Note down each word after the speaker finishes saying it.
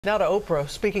Now to Oprah,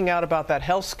 speaking out about that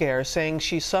health scare, saying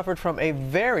she suffered from a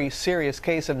very serious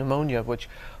case of pneumonia, which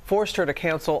forced her to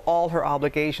cancel all her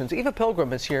obligations. Eva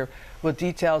Pilgrim is here with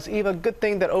details. Eva, good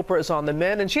thing that Oprah is on the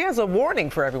mend, and she has a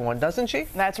warning for everyone, doesn't she?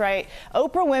 That's right.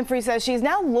 Oprah Winfrey says she's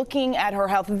now looking at her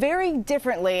health very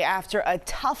differently after a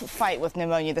tough fight with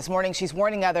pneumonia. This morning, she's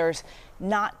warning others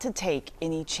not to take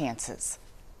any chances.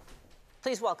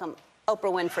 Please welcome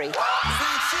Oprah Winfrey.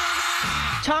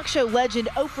 Talk show legend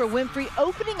Oprah Winfrey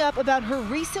opening up about her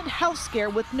recent health scare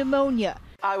with pneumonia.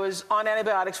 I was on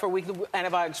antibiotics for a week. The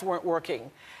antibiotics weren't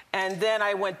working. And then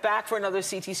I went back for another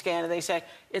CT scan, and they said,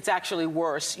 it's actually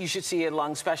worse. You should see a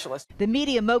lung specialist. The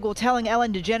media mogul telling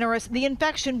Ellen DeGeneres the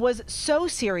infection was so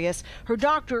serious, her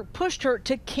doctor pushed her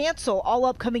to cancel all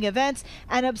upcoming events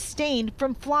and abstain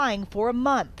from flying for a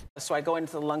month. So I go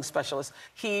into the lung specialist.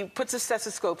 He puts a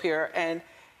stethoscope here, and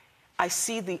I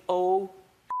see the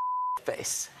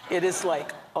face. It is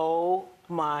like, oh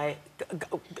my,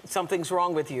 something's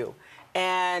wrong with you.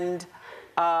 And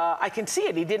I can see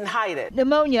it. He didn't hide it.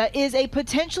 Pneumonia is a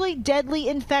potentially deadly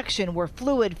infection where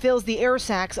fluid fills the air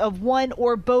sacs of one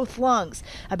or both lungs.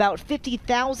 About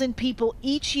 50,000 people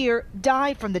each year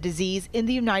die from the disease in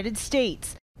the United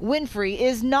States. Winfrey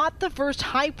is not the first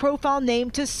high-profile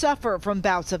name to suffer from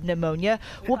bouts of pneumonia.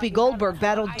 Whoopi Goldberg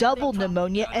battled double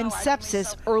pneumonia and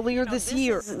sepsis earlier this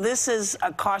year. This is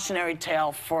a cautionary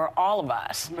tale for all of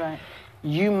us. Right.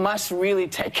 You must really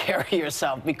take care of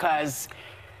yourself because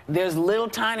there's little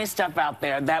tiny stuff out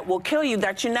there that will kill you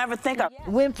that you never think of.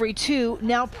 Winfrey, too,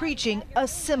 now preaching a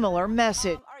similar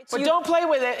message. But don't play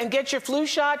with it and get your flu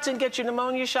shots and get your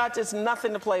pneumonia shots. It's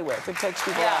nothing to play with. It takes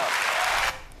people out.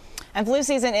 And flu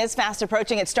season is fast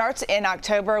approaching. It starts in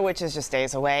October, which is just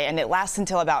days away, and it lasts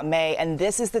until about May. And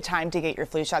this is the time to get your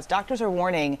flu shots. Doctors are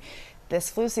warning this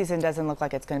flu season doesn't look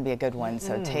like it's going to be a good one,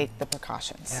 so take the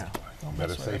precautions. Yeah.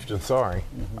 Better safe than sorry.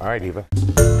 All right, Eva.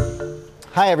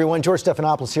 Hi, everyone. George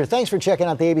Stephanopoulos here. Thanks for checking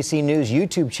out the ABC News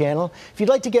YouTube channel. If you'd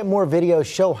like to get more videos,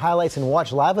 show highlights, and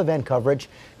watch live event coverage,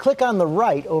 click on the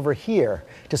right over here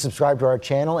to subscribe to our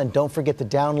channel. And don't forget to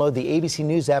download the ABC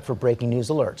News app for breaking news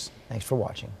alerts. Thanks for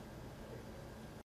watching.